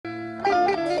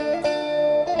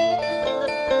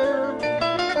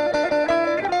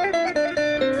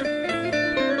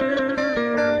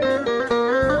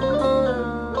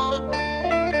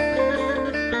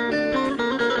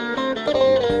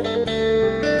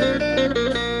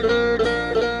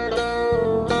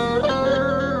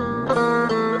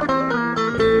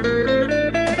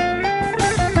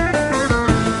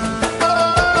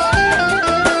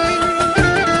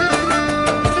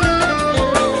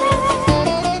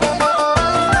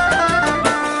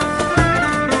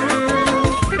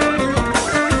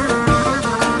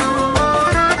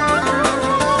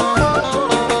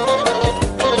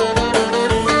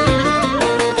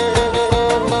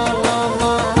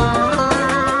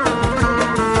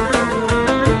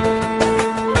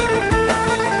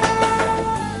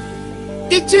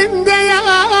İçimde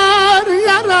yar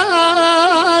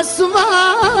yarası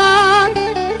var,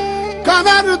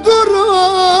 kanar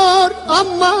durur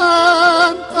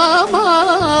aman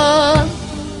aman.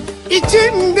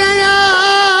 İçimde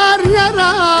yar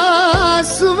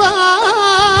yarası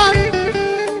var,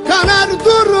 kanar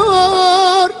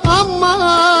durur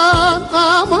aman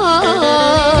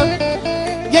aman.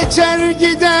 Geçer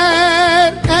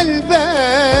gider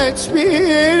elbet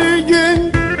bir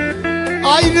gün,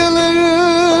 ayrılığın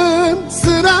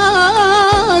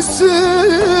sırası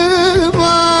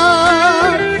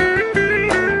var.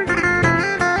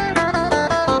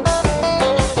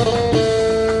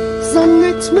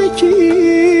 Zannetme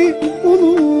ki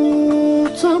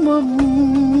unutamam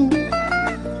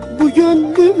bu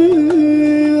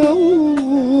gönlümü,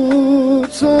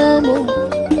 avutamam.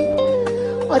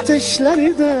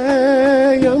 Ateşlerde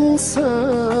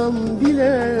yansam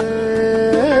bile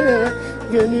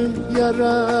gönül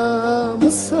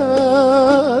yaramı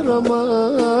saramam.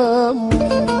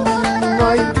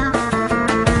 Vay,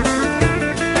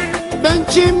 ben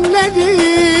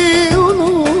kimleri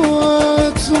unutmadım,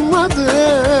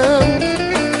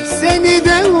 seni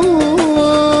de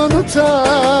unutacağım.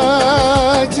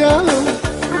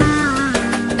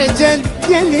 Ecel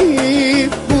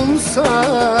gelip bulsa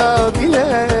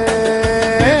bile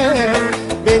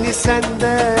beni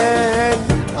senden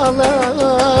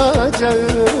alacağım.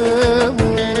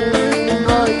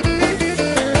 Vay.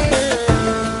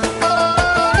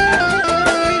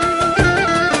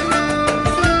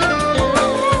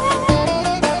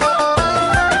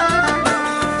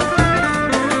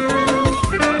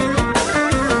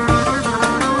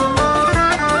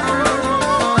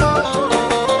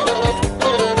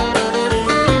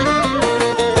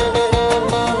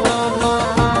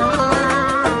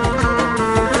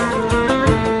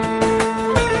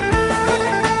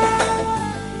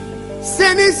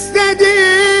 Sen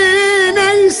istedin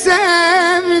ey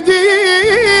sevdiğim,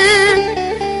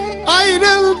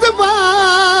 ayrıldı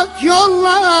bak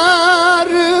yollarımız.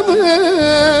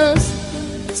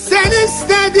 Sen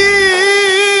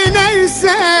istedin ey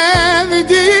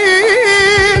sevdiğim,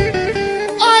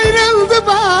 ayrıldı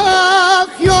bak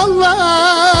yollarımız.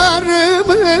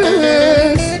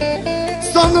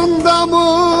 Sonunda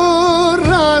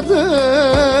muradın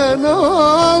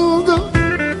oldu,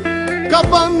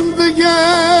 kapandı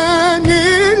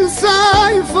gönül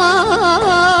sayfamız.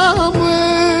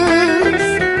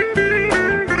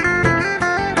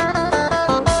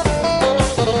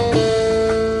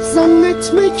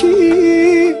 Zannetme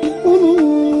ki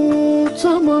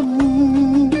unutamam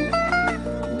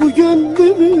bu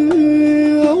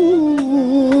gönlümü,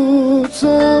 avutamam.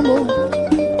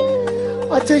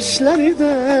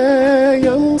 Ateşlerde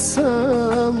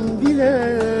yansam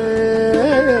bile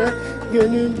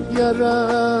gönül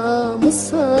yaramı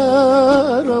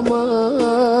saramam.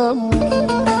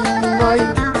 Vay,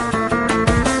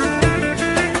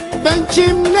 ben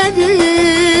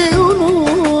kimleri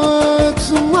unutmadım,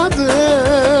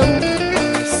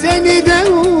 seni de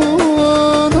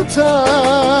unutacağım.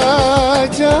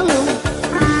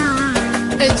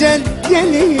 Ecel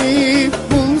gelip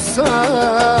bulsa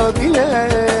bile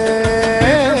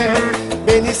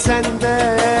beni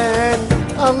senden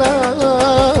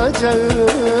alacağım.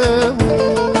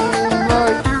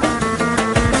 Vay.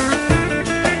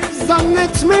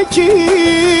 Zannetme ki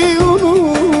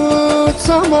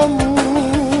unutamam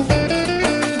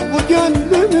bu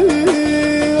gönlümü,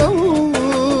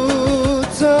 avutamam.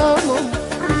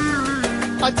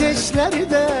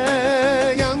 Ateşlerde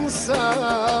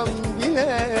yansam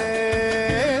bile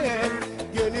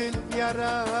gönül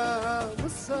yaramı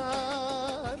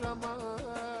saramam.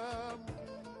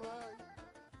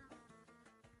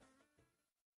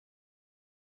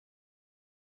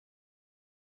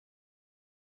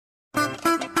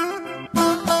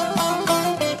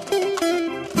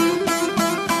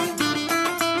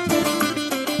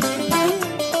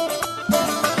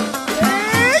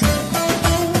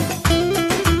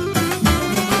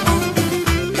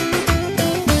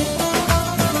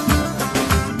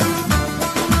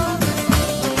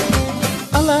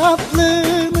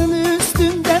 Alaplının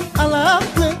üstünden,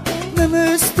 alaplının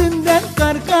üstünden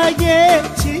karga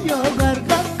geçiyor,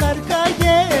 karga, karga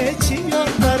geçiyor,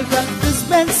 karga. Kız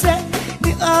ben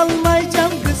seni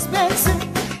almayacağım, kız ben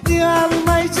seni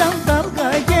almayacağım.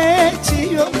 Dalga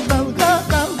geçiyor, dalga,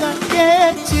 dalga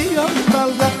geçiyor,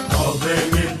 dalga. Al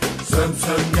benim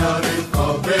sömsöm yarim,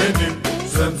 al benim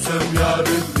sömsöm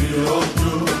yarim, bir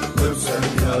yolcu. Öpsem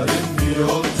yarim bir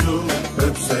yolcu,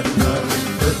 öpsem yarim.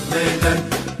 Öpmeyden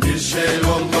bir şey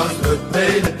olmaz,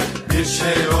 öpmeyden bir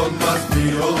şey olmaz,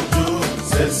 bir yolcu.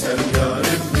 Sevsem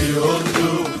yarim bir yolcu,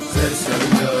 sevsem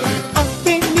yarim. Al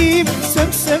benim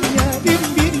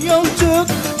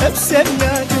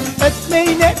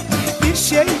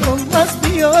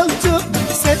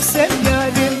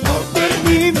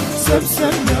Sömsem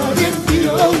yarim bir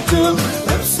yolcu,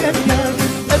 öpsem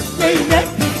yarim öpmeyle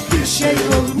bir şey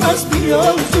olmaz bir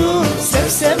yolcu,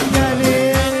 sevsem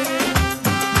yarim.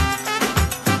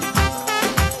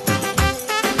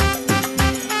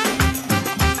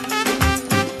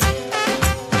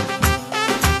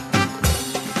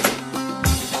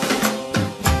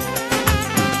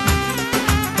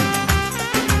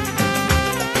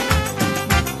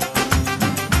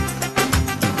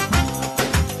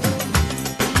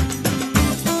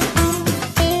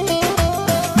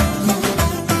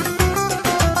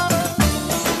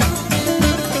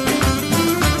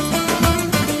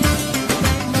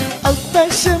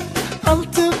 Alttaşım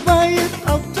altı bayır,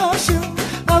 alttaşım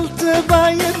altı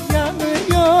bayır,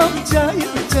 yanıyorum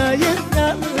cayır cayır,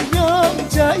 yanıyorum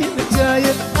cayır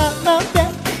cayır. Ana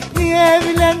ben niye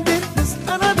evlendin kız,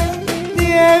 ana ben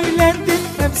niye evlendin?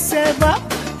 Hem sevap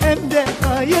hem de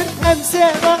hayır, hem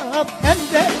sevap hem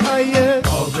de hayır.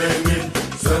 Ah benim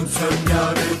sömsöm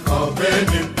yarim, ah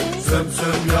benim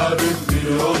sömsöm yarim bir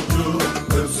yolcu,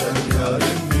 öpsem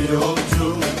yarim bir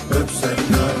yolcu, öpsem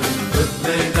yarim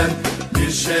öpmeyle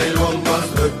bir şey olmaz,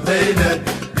 öpmeyle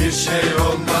bir şey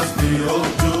olmaz bir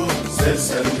yolcu,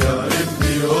 sevsem yarim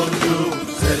bir yolcu,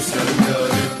 sevsem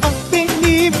yarim. Ah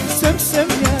benim sömsöm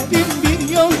yarim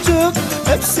bir yolcu,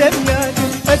 öpsem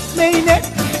yarim öpmeyle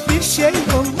bir şey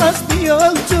olmaz bir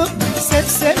yolcu,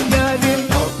 sevsem yarim.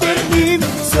 Ah benim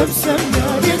sömsöm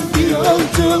yarim bir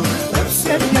yolcu,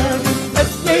 öpsem yarim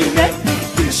öpmeyle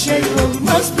bir şey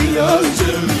olmaz bir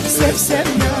yolcu, sevsem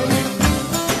yarim.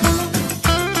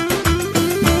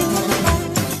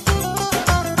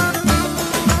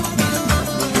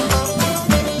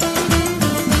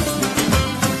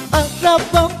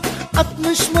 Arabam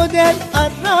 60 model,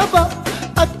 arabam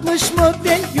 60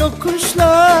 model,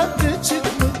 yokuşları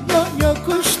çıkmıyor,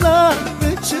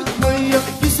 yokuşları çıkmıyor.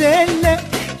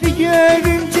 Güzelleri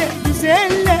görünce,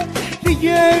 güzelleri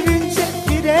görünce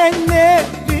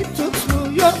frenleri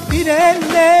tutmuyor,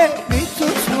 frenleri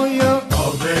tutmuyor.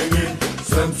 Ah benim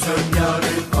sömsöm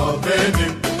yarim, ah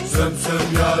benim sömsöm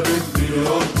yarim bir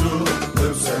yolcu,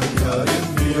 öpsem yarim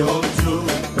bir yolcu,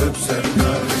 öpsem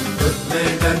yarim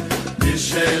öpmeyle bir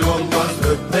şey olmaz,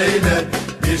 öpmeyle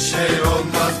bir şey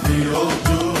olmaz bir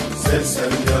yolcu,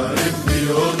 sevsem yarim bir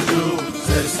yolcu,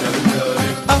 sevsem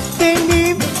yarim. Ah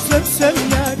benim sömsöm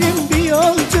yarim bir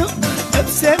yolcu,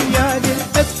 öpsem yarim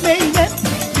öpmeyle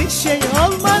bir şey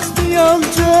olmaz bir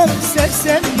yolcu,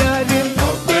 sevsem yarim.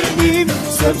 Ah benim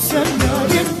sömsöm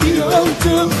yarim bir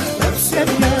yolcu, öpsem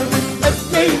yarim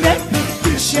öpmeyle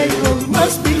bir şey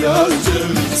olmaz bir yolcu,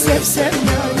 sevsem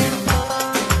yarim.